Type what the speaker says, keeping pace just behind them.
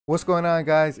What's going on,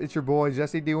 guys? It's your boy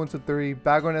Jesse D123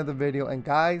 back on another video, and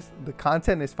guys, the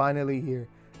content is finally here.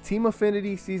 Team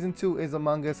Affinity Season 2 is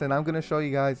among us, and I'm going to show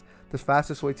you guys the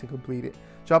fastest way to complete it.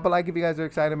 Drop a like if you guys are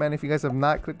excited, man. If you guys have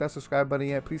not clicked that subscribe button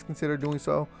yet, please consider doing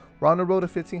so. We're on the road to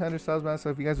 1,500 subs, man, so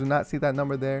if you guys do not see that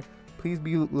number there, please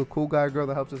be the cool guy or girl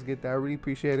that helps us get there. I really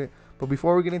appreciate it. But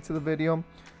before we get into the video,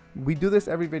 we do this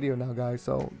every video now, guys.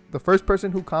 So the first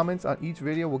person who comments on each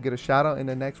video will get a shout out in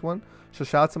the next one. So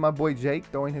shout out to my boy Jake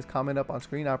throwing his comment up on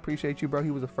screen. I appreciate you, bro.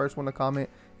 He was the first one to comment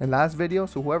in last video.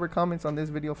 So whoever comments on this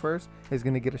video first is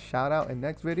going to get a shout out in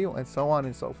next video, and so on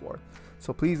and so forth.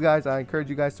 So please, guys, I encourage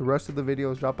you guys to rush to the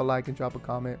videos, drop a like and drop a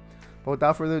comment. But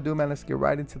without further ado, man, let's get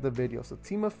right into the video. So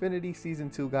Team Affinity Season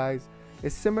 2, guys,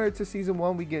 is similar to Season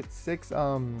 1. We get 6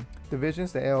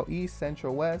 divisions: the AL East,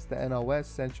 Central West, the NL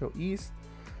West, Central East.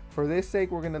 For this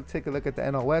sake, we're going to take a look at the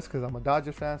NL West because I'm a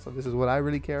Dodgers fan, so this is what I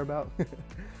really care about.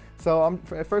 So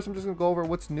at first, I'm just going to go over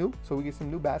what's new. So we get some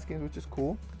new baskets, which is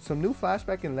cool. Some new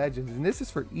flashback and legends, and this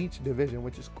is for each division,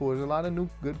 which is cool. There's a lot of new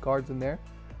good cards in there.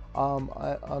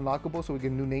 Unlockable, so we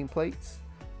get new nameplates.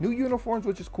 New uniforms,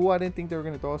 which is cool. I didn't think they were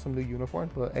going to throw us some new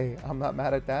uniforms, but hey, I'm not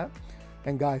mad at that.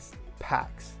 And guys,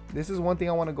 packs. This is one thing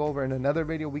I want to go over in another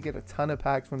video. We get a ton of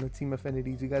packs from the Team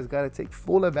Affinities. You guys got to take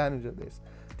full advantage of this.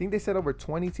 I think they said over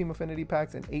 20 Team Affinity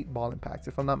packs and 8 balling packs,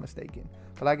 if I'm not mistaken.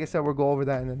 But like I said, we'll go over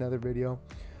that in another video.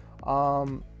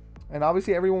 And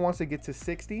obviously everyone wants to get to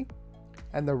 60.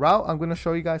 And the route I'm going to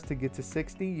show you guys to get to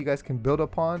 60, you guys can build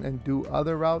upon and do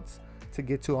other routes to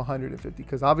get to 150.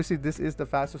 Because obviously this is the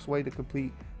fastest way to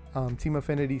complete Team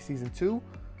Affinity Season 2.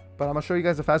 But I'm going to show you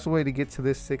guys the fastest way to get to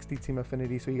this 60 Team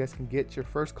Affinity so you guys can get your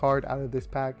first card out of this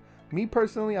pack. Me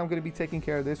personally, I'm going to be taking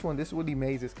care of this one. This Woody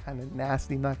Mays is kind of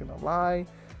nasty, not going to lie.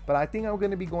 But I think I'm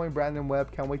going to be going Brandon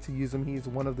Webb. Can't wait to use him. He's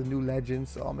one of the new legends,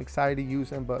 so I'm excited to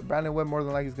use him. But Brandon Webb more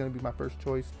than likely is going to be my first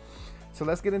choice. So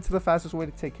let's get into the fastest way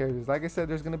to take care of this. Like I said,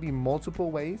 there's going to be multiple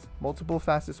ways, multiple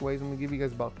fastest ways. I'm going to give you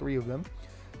guys about 3 of them.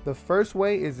 The first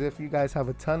way is if you guys have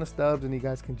a ton of stubs and you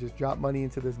guys can just drop money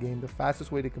into this game. The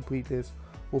fastest way to complete this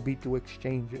will be through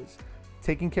exchanges.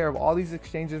 Taking care of all these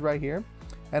exchanges right here.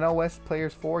 NL West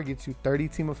Players 4 gets you 30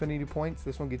 Team Affinity points.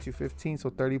 This one gets you 15, so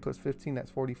 30 plus 15,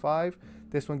 that's 45.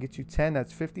 This one gets you 10,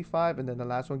 that's 55. And then the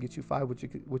last one gets you 5,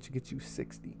 which gets you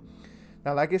 60.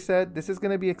 Now, like I said, this is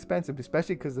going to be expensive,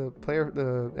 especially because the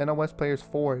NL West Players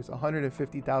 4 is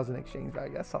 150,000 exchange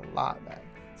value. That's a lot, man.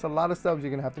 It's a lot of stubs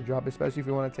you're going to have to drop, especially if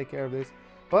you want to take care of this.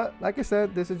 But like I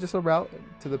said, this is just a route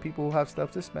to the people who have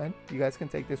stuff to spend. You guys can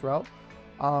take this route.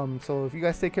 So if you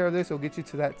guys take care of this, it'll get you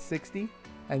to that 60.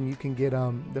 And you can get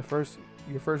your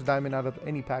first diamond out of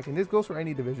any pack, and this goes for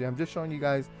any division. I'm just showing you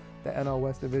guys the NL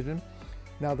West division.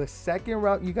 Now the second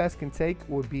route you guys can take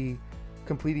would be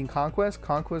completing Conquest.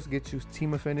 Conquest gets you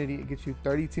Team Affinity. It gets you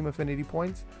 30 Team Affinity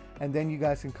points, and then you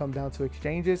guys can come down to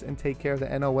exchanges and take care of the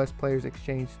NL West Players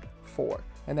Exchange 4,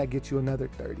 and that gets you another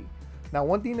 30. Now,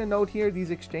 one thing to note here,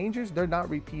 these exchanges, they're not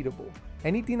repeatable.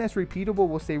 Anything that's repeatable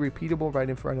will stay repeatable right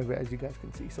in front of it, as you guys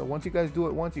can see. So once you guys do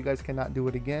it once, you guys cannot do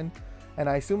it again. And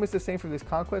I assume it's the same for this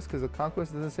Conquest, because the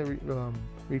Conquest doesn't say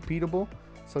repeatable.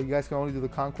 So you guys can only do the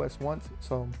Conquest once.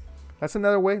 So that's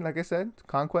another way, like I said,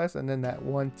 Conquest, and then that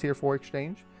one Tier 4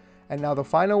 exchange. And now the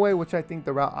final way, which I think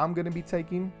the route I'm going to be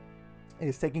taking,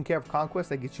 is taking care of Conquest.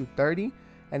 That gets you 30.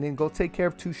 And then go take care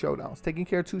of 2 showdowns. Taking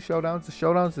care of 2 showdowns. The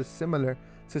showdowns is similar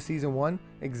to Season 1.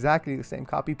 Exactly the same.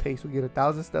 Copy paste. We get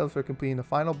 1,000 stubs for completing the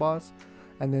final boss.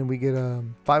 And then we get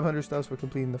 500 stubs for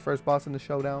completing the first boss in the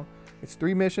showdown. It's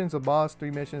 3 missions, a boss, 3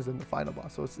 missions, and the final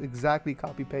boss. So it's exactly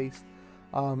copy paste.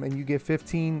 And you get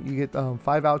 15. You get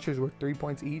 5 vouchers worth 3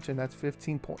 points each, and that's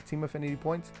 15 Team Affinity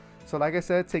points. So like I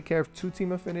said, take care of 2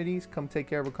 Team Affinities. Come take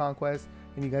care of a Conquest,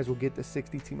 and you guys will get the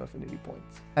 60 Team Affinity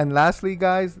points. And lastly,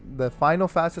 guys, the final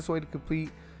fastest way to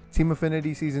complete Team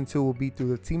Affinity Season 2 will be through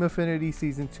the Team Affinity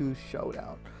Season 2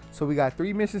 Showdown. So we got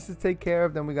 3 missions to take care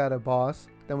of, then we got a boss,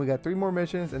 then we got 3 more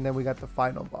missions, and then we got the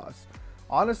final boss.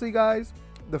 Honestly, guys,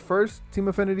 the first Team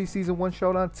Affinity Season 1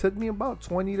 Showdown took me about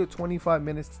 20 to 25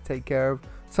 minutes to take care of.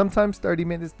 Sometimes 30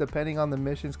 minutes depending on the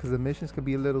missions, because the missions can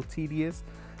be a little tedious.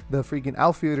 The freaking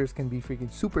outfielders can be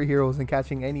freaking superheroes and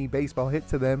catching any baseball hit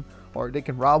to them, or they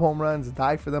can rob home runs,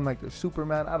 die for them like they're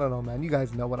Superman. I don't know, man. You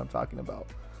guys know what I'm talking about.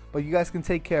 But you guys can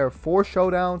take care of 4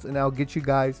 showdowns, and I'll get you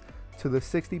guys to the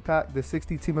 60 pack, the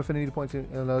 60 Team Affinity points, and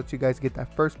I'll let you guys get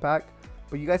that first pack.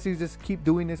 But you guys can just keep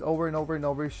doing this over and over and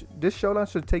over. This showdown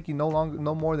should take you no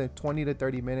more than 20 to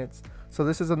 30 minutes. So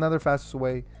this is another fastest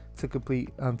way to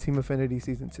complete Team Affinity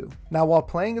Season 2. Now, while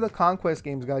playing the Conquest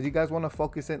games, guys, you guys want to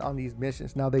focus in on these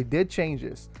missions. Now, they did change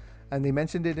this. and they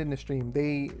mentioned it in the stream.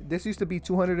 This used to be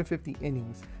 250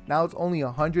 innings. Now it's only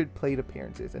 100 plate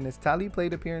appearances, and it's tally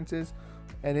plate appearances,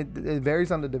 and it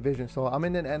varies on the division. So I'm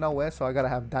in an NL West, so I gotta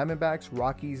have Diamondbacks,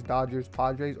 Rockies, Dodgers,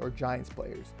 Padres, or Giants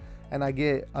players, and I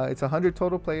get it's 100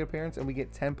 total plate appearance, and we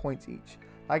get 10 points each.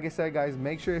 Like I said, guys,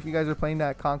 make sure if you guys are playing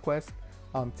that conquest,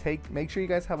 make sure you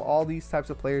guys have all these types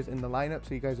of players in the lineup,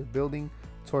 so you guys are building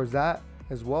towards that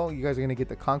as well. You guys are going to get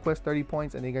the conquest 30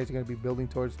 points, and you guys are going to be building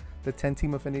towards the 10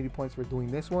 team affinity points for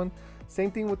doing this one.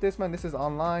 Same thing with this, man. This is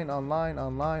online.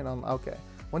 Okay,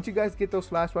 once you guys get those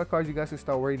flashback cards, you guys can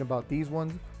start worrying about these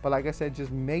ones. But like I said,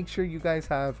 just make sure you guys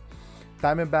have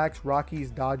Diamondbacks,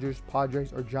 Rockies, Dodgers,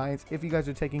 Padres, or Giants. If you guys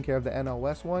are taking care of the NL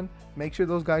West one, make sure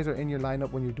those guys are in your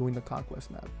lineup when you're doing the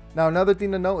conquest map. Now, another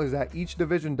thing to note is that each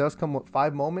division does come with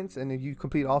 5 moments, and if you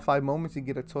complete all 5 moments, you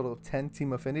get a total of 10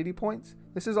 team affinity points.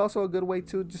 This is also a good way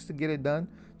too, just to get it done.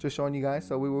 Just showing you guys.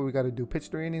 So what we got to do: pitch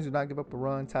 3 innings, do not give up a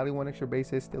run, tally 1 extra base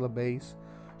hit, steal a base,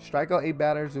 strike out 8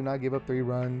 batters, do not give up 3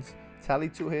 runs, tally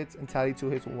 2 hits, and tally 2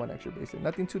 hits with 1 extra base hit.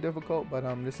 Nothing too difficult, but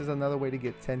this is another way to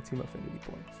get 10 team affinity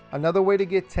points. Another way to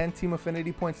get 10 team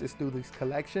affinity points is through these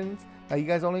collections. Now, you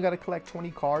guys only got to collect 20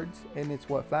 cards, and it's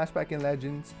what, flashback and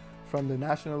legends from the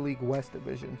National League West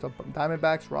division. So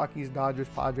Diamondbacks, Rockies, Dodgers,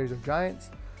 Padres, or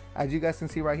Giants. As you guys can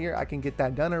see right here, I can get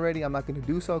that done already. I'm not going to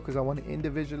do so because I want to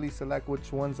individually select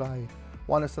which ones I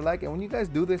want to select. And when you guys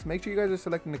do this, make sure you guys are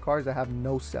selecting the cards that have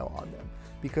no sell on them.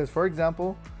 Because, for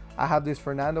example, I have this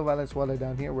Fernando Valenzuela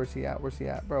down here. Where's he at? Where's he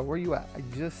at? Bro, where you at? I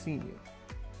just seen you.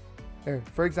 There.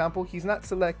 For example, he's not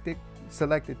selected,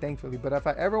 thankfully. But if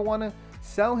I ever want to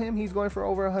sell him, he's going for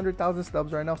over 100,000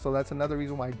 stubs right now. So that's another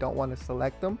reason why I don't want to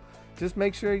select them. Just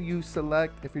make sure you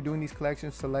select, if you're doing these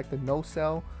collections, select the no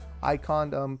sell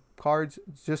icon cards,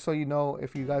 just so you know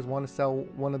if you guys want to sell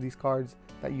one of these cards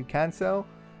that you can sell,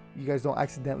 you guys don't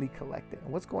accidentally collect it.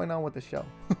 And what's going on with the show?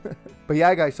 But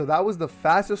yeah, guys, so that was the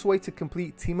fastest way to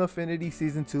complete Team Affinity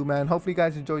Season 2, man. Hopefully you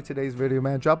guys enjoyed today's video,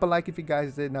 man. Drop a like if you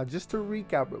guys did. Now, just to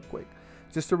recap real quick,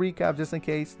 just in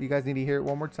case you guys need to hear it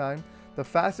one more time, the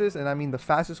fastest, and I mean the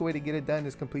fastest way to get it done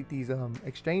is complete these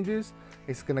exchanges.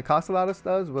 It's going to cost a lot of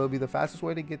stubs, but it'll be the fastest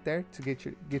way to get there, to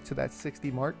get to that 60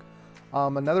 mark.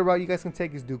 Another route you guys can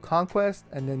take is do conquest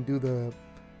and then do the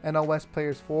NL West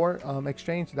Players 4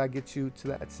 exchange. That gets you to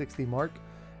that 60 mark.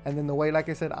 And then the way, like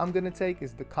I said, I'm going to take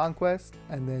is the conquest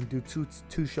and then do two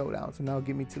showdowns, and that'll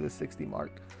get me to the 60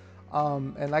 mark.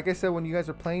 And like I said, when you guys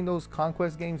are playing those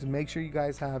conquest games, make sure you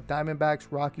guys have Diamondbacks,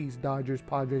 Rockies, Dodgers,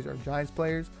 Padres, or Giants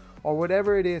players, or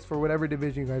whatever it is for whatever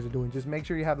division you guys are doing. Just make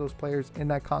sure you have those players in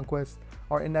that conquest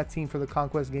or in that team for the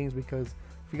conquest games, because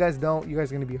if you guys don't, you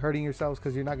guys are going to be hurting yourselves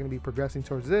because you're not going to be progressing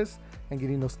towards this and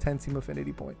getting those 10 team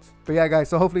affinity points. But yeah, guys,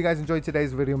 so hopefully you guys enjoyed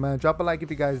today's video, man. Drop a like if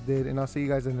you guys did, and I'll see you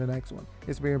guys in the next one.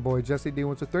 It's me, your boy, Jesse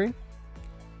D123,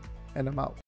 and I'm out.